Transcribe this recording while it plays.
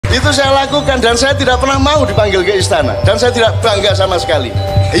Itu saya lakukan dan saya tidak pernah mau dipanggil ke istana dan saya tidak bangga sama sekali.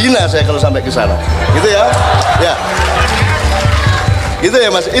 Hina saya kalau sampai ke sana. Gitu ya. Ya. Gitu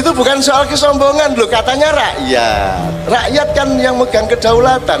ya Mas. Itu bukan soal kesombongan loh, katanya rakyat. Rakyat kan yang megang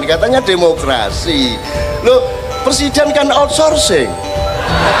kedaulatan, katanya demokrasi. Loh, presiden kan outsourcing.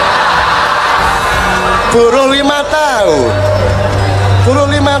 Buruh 5 tahun. Buruh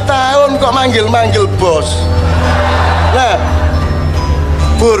 5 tahun kok manggil-manggil bos. Nah,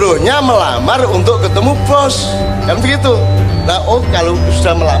 buruhnya melamar untuk ketemu bos, kan begitu. Nah, oh kalau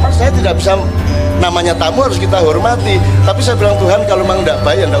sudah melamar saya tidak bisa, namanya tamu harus kita hormati. Tapi saya bilang, Tuhan kalau memang tidak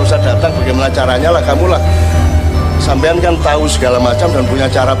baik ya tidak usah datang, bagaimana caranya lah, kamu lah. Sampean kan tahu segala macam dan punya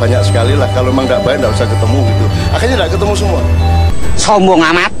cara banyak sekali lah, kalau memang tidak baik tidak usah ketemu gitu. Akhirnya tidak ketemu semua. Sombong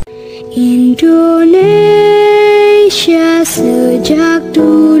amat. Indonesia sejak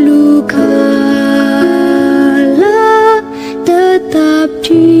dulu kala tetap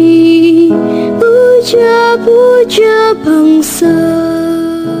dipuja-puja bangsa.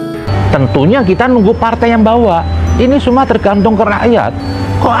 Tentunya kita nunggu partai yang bawa. Ini semua tergantung ke rakyat.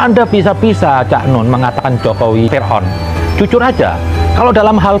 Kok Anda bisa-bisa Cak Nun mengatakan Jokowi Fir'aun? Jujur aja, kalau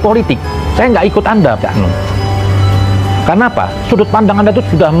dalam hal politik saya nggak ikut Anda Cak Nun. Karena apa? Sudut pandang Anda itu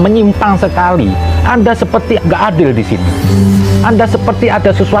sudah menyimpang sekali. Anda seperti nggak adil di sini. Anda seperti ada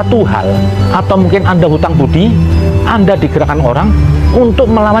sesuatu hal, atau mungkin Anda hutang budi, Anda digerakkan orang untuk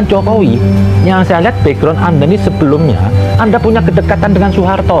melawan Jokowi. Yang saya lihat background Anda ini sebelumnya, Anda punya kedekatan dengan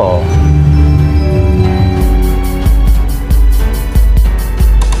Soeharto.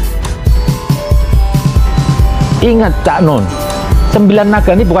 Ingat Cak Nun, 9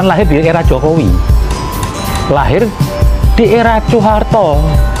 Naga ini bukan lahir di era Jokowi. Lahir di era Soeharto.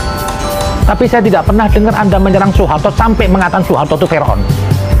 Tapi saya tidak pernah dengar Anda menyerang Soeharto sampai mengatakan Soeharto itu Fir'aun.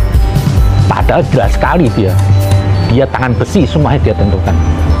 Padahal jelas sekali dia tangan besi, semuanya dia tentukan.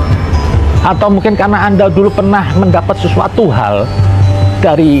 Atau mungkin karena Anda dulu pernah mendapat sesuatu hal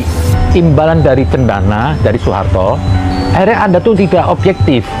dari imbalan dari cendana, dari Soeharto, akhirnya Anda tuh tidak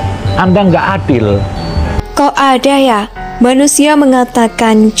objektif, Anda nggak adil. Kok ada ya manusia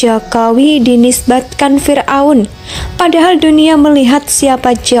mengatakan Jokowi dinisbatkan Fir'aun, padahal dunia melihat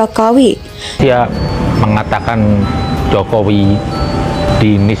siapa Jokowi. Dia mengatakan Jokowi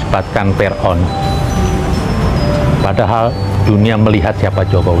dinisbatkan Fir'aun, padahal dunia melihat siapa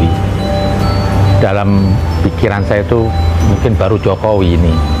Jokowi. Dalam pikiran saya itu mungkin baru Jokowi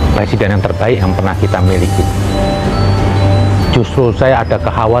ini presiden yang terbaik yang pernah kita miliki. Justru saya ada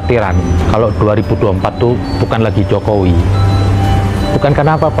kekhawatiran kalau 2024 itu bukan lagi Jokowi. Bukan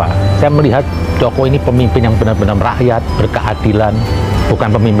karena apa-apa, saya melihat Jokowi ini pemimpin yang benar-benar rakyat, berkeadilan,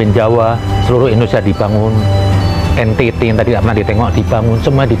 bukan pemimpin Jawa. Seluruh Indonesia dibangun, NTT yang tadi tidak pernah ditengok dibangun,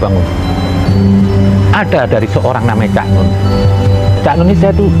 semua dibangun. Ada dari seorang namanya Cak Nun. Cak Nun ini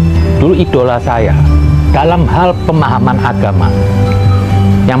saya tuh dulu idola saya dalam hal pemahaman agama,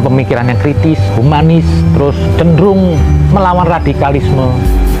 yang pemikirannya kritis, humanis, terus cenderung melawan radikalisme.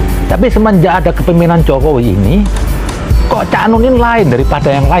 Tapi semenjak ada kepemimpinan Jokowi ini, kok Cak Nun ini lain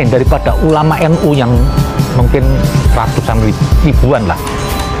daripada yang lain, daripada ulama NU yang mungkin ratusan ribuan lah.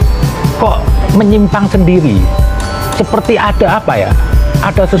 Kok menyimpang sendiri, seperti ada apa ya,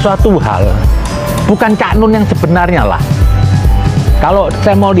 ada sesuatu hal, bukan Cak Nun yang sebenarnya lah. Kalau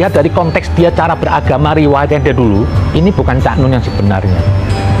saya mau lihat dari konteks dia cara beragama, riwayatnya dia dulu, ini bukan Cak Nun yang sebenarnya.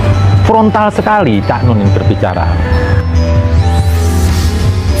 Frontal sekali Cak Nun ini berbicara.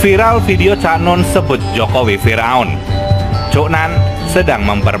 Viral video Cak Nun sebut Jokowi Fir'aun. Cuk Nan sedang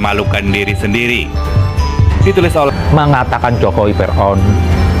mempermalukan diri sendiri. Ditulis oleh mengatakan Jokowi Fir'aun,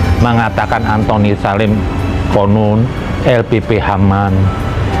 mengatakan Antoni Salim Konun, LBP Haman.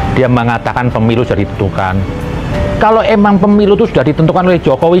 Dia mengatakan pemilu sudah ditentukan. Kalau emang pemilu itu sudah ditentukan oleh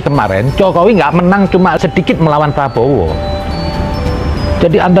Jokowi kemarin, Jokowi nggak menang cuma sedikit melawan Prabowo.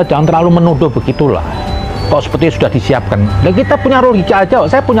 Jadi Anda jangan terlalu menuduh begitulah. Kok seperti sudah disiapkan. Dan kita punya logika aja,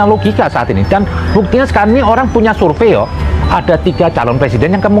 saya punya logika saat ini. Dan buktinya sekarang ini orang punya survei ada 3 calon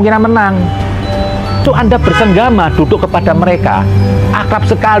presiden yang kemungkinan menang. Itu Anda bersenggama duduk kepada mereka, akrab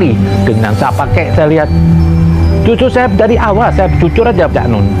sekali dengan siapa kek saya lihat. Jujur saya dari awal, saya jujur aja Cak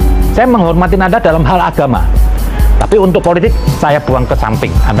Nun, saya menghormati Anda dalam hal agama. Tapi untuk politik saya buang ke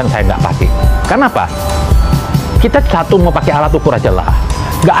samping, Anda saya nggak pakai. Kenapa? Kita satu mau pakai alat ukur aja lah.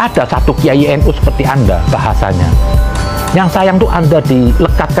 Nggak ada satu kiai NU seperti Anda bahasanya. Yang sayang tuh Anda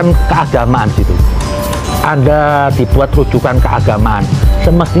dilekatkan keagamaan situ. Anda dibuat rujukan keagamaan.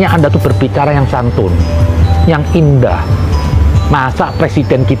 Semestinya Anda tuh berbicara yang santun, yang indah. Masa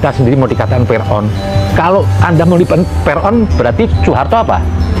presiden kita sendiri mau dikatakan Fir'aun? Kalau Anda mau dikatakan Fir'aun, berarti Soeharto apa?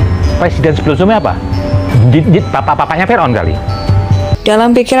 Presiden sebelumnya apa? Bapak-bapaknya Fir'aun kali.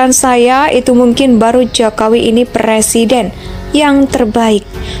 Dalam pikiran saya, itu mungkin baru Jokowi ini presiden yang terbaik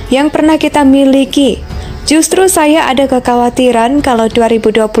yang pernah kita miliki. Justru saya ada kekhawatiran kalau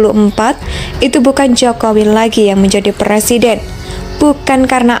 2024 itu bukan Jokowi lagi yang menjadi presiden. Bukan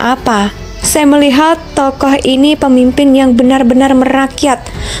karena apa? Saya melihat tokoh ini pemimpin yang benar-benar merakyat,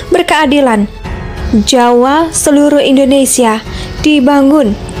 berkeadilan. Jawa, seluruh Indonesia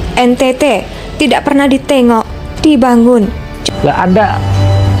dibangun. NTT tidak pernah ditengok, dibangun. Lah Anda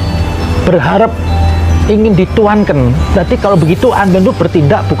berharap ingin dituankan. Berarti kalau begitu Anda itu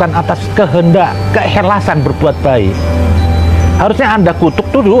bertindak bukan atas kehendak, keikhlasan berbuat baik. Harusnya Anda kutuk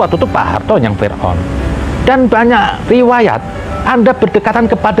dulu waktu itu Pak Harto yang Fir'aun. Dan banyak riwayat Anda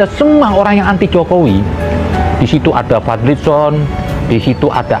berdekatan kepada semua orang yang anti Jokowi. Di situ ada Fadlizon, di situ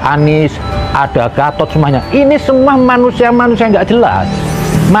ada Anies, ada Gatot, semuanya. Ini semua manusia-manusia yang nggak jelas.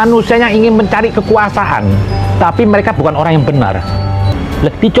 Manusia yang ingin mencari kekuasaan, tapi mereka bukan orang yang benar.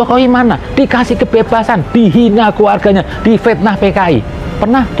 Di Jokowi mana? Dikasih kebebasan, dihina keluarganya, difitnah PKI.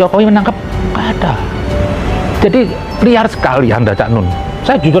 Pernah Jokowi menangkap? Ada. Jadi liar sekali Anda, Cak Nun.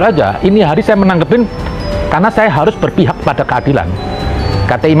 Saya jujur aja, ini hari saya menanggepin karena saya harus berpihak pada keadilan.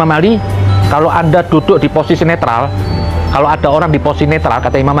 Kata Imam Ali, kalau Anda duduk di posisi netral, kalau ada orang di posisi netral,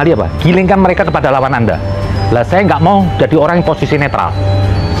 kata Imam Ali apa? Gilingkan mereka kepada lawan Anda. Lah saya nggak mau jadi orang yang posisi netral.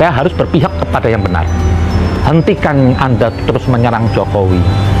 Saya harus berpihak kepada yang benar. Hentikan Anda terus menyerang Jokowi.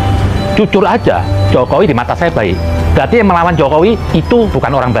 Jujur aja, Jokowi di mata saya baik. Berarti yang melawan Jokowi itu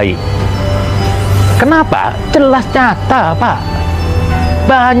bukan orang baik. Kenapa? Jelas nyata, Pak.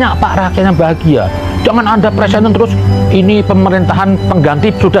 Banyak Pak rakyat yang bahagia. Jangan Anda presiden terus, ini pemerintahan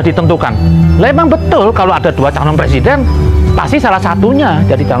pengganti sudah ditentukan. Lah emang betul kalau ada dua calon presiden, pasti salah satunya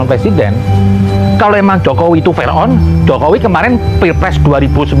jadi calon presiden. Kalau emang Jokowi itu Fir'aun, Jokowi kemarin Pilpres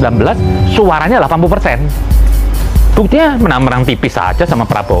 2019 suaranya 80%. Buktinya menang-menang tipis saja sama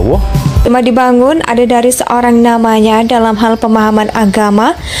Prabowo. Cuma dibangun ada dari seorang namanya dalam hal pemahaman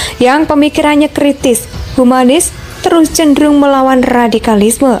agama yang pemikirannya kritis, humanis, terus cenderung melawan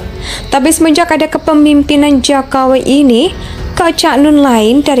radikalisme. Tapi semenjak ada kepemimpinan Jokowi ini, kok Cak Nun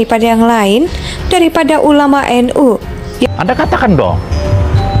lain daripada yang lain, daripada ulama NU. Anda katakan dong,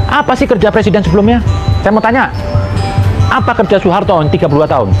 apa sih kerja presiden sebelumnya? Saya mau tanya, apa kerja Soeharto 32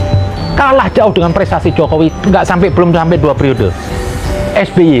 tahun? Kalah jauh dengan prestasi Jokowi, belum sampai 2 periode.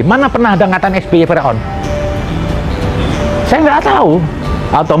 SBY, mana pernah ada ngatain SBY Fir'aun? Saya nggak tahu.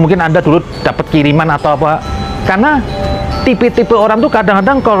 Atau mungkin Anda dulu dapat kiriman atau apa. Karena tipe-tipe orang tuh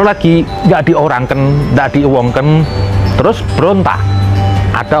kadang-kadang kalau lagi nggak diorangkan, nggak diuangkan, terus berontak.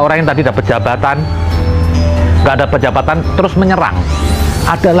 Ada orang yang tadi dapat jabatan, nggak dapat jabatan, terus menyerang.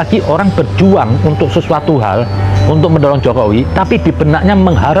 Ada lagi orang berjuang untuk sesuatu hal, untuk mendorong Jokowi, tapi di benaknya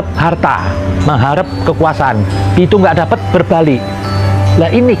mengharap harta, mengharap kekuasaan. Itu nggak dapat, berbalik. Nah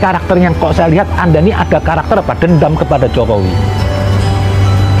ini karakternya kok saya lihat Anda ini ada karakter apa? Dendam kepada Jokowi.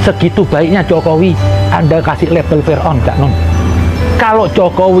 Segitu baiknya Jokowi, Anda kasih label Fir'aun, Cak Nun. Kalau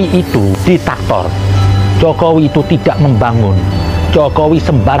Jokowi itu diktator, Jokowi itu tidak membangun, Jokowi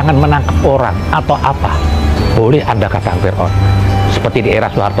sembarangan menangkap orang atau apa, boleh Anda katakan Fir'aun. Seperti di era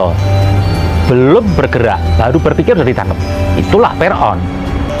Soeharto, belum bergerak, baru berpikir sudah ditangkap. Itulah Fir'aun.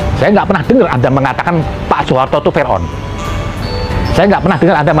 Saya nggak pernah dengar Anda mengatakan Pak Soeharto itu Fir'aun. Saya nggak pernah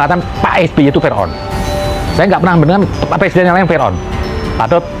dengar Anda mengatakan Pak SBY itu Fir'aun. Saya nggak pernah mendengar presiden yang lain Fir'aun.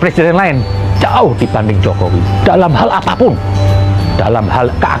 Atau presiden lain jauh dibanding Jokowi. Dalam hal apapun. Dalam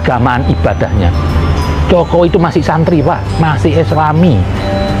hal keagamaan ibadahnya. Jokowi itu masih santri, Pak. Masih islami.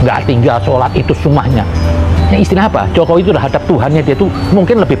 Nggak tinggal sholat itu semuanya. Yang istilah apa? Jokowi itu terhadap Tuhannya dia itu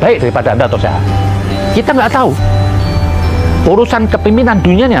mungkin lebih baik daripada Anda atau saya. Kita nggak tahu. Urusan kepemimpinan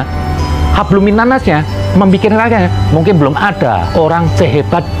dunianya, hablum minannasnya, memikirkan rakyatnya, mungkin belum ada orang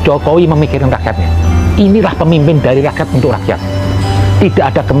sehebat Jokowi memikirkan rakyatnya. Inilah pemimpin dari rakyat untuk rakyat.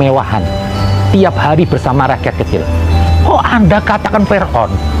 Tidak ada kemewahan. Tiap hari bersama rakyat kecil. Kok Anda katakan Fir'aun?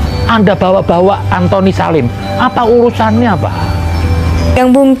 Anda bawa-bawa Antoni Salim. Apa urusannya, Pak? Yang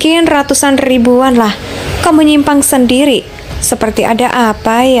mungkin ratusan ribuan lah. Kok menyimpang sendiri? Seperti ada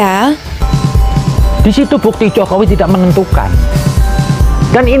apa ya? Di situ bukti Jokowi tidak menentukan.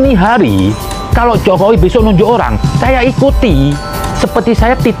 Dan ini hari, kalau Jokowi besok nunjuk orang, saya ikuti. Seperti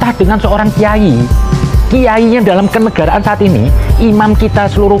saya titah dengan seorang kiai. Kiainya dalam kenegaraan saat ini, imam kita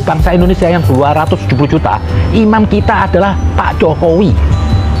seluruh bangsa Indonesia yang 270 juta, imam kita adalah Pak Jokowi.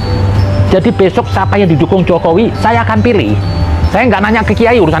 Jadi besok siapa yang didukung Jokowi, saya akan pilih. Saya nggak nanya ke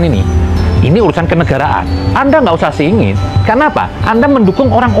kiai urusan ini. Ini urusan kenegaraan. Anda nggak usah singit. Kenapa? Anda mendukung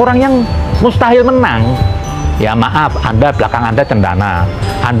orang-orang yang mustahil menang. Ya maaf, Anda belakang Anda cendana,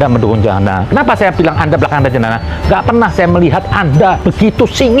 Anda mendukung cendana. Kenapa saya bilang Anda belakang Anda cendana? Nggak pernah saya melihat Anda begitu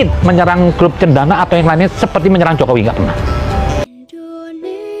singit menyerang grup cendana atau yang lainnya seperti menyerang Jokowi, nggak pernah.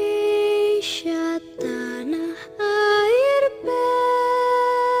 Indonesia tanah air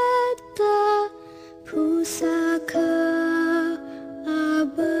beta, pusaka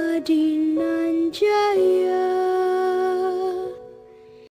abadi nan jaya.